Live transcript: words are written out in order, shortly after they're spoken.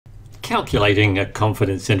Calculating a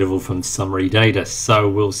confidence interval from summary data. So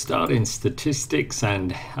we'll start in statistics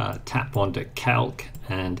and tap onto calc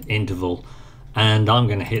and interval, and I'm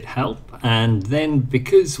going to hit help, and then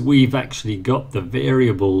because we've actually got the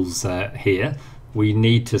variables here, we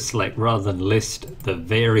need to select, rather than list, the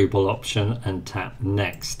variable option and tap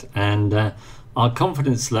next. And our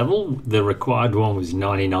confidence level, the required one was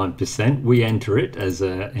 99%. We enter it as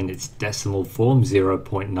in its decimal form,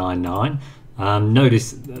 0.99.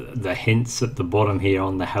 Notice the hints at the bottom here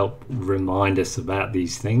on the help remind us about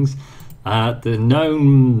these things. The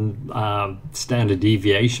known standard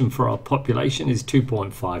deviation for our population is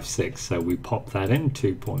 2.56, so we pop that in,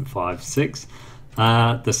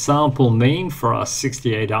 2.56. The sample mean for our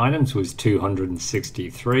 68 items was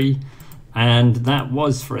 263, and that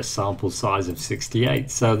was for a sample size of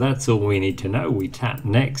 68. So that's all we need to know. We tap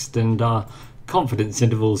next, and our confidence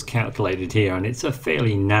interval is calculated here, and it's a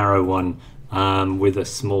fairly narrow one with a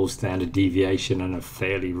small standard deviation and a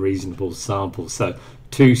fairly reasonable sample. So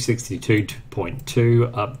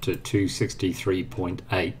 262.2 up to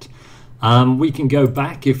 263.8. We can go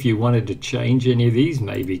back if you wanted to change any of these,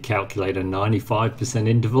 maybe calculate a 95%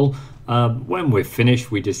 interval. When we're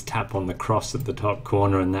finished, we just tap on the cross at the top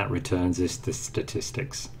corner, and that returns us the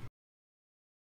statistics.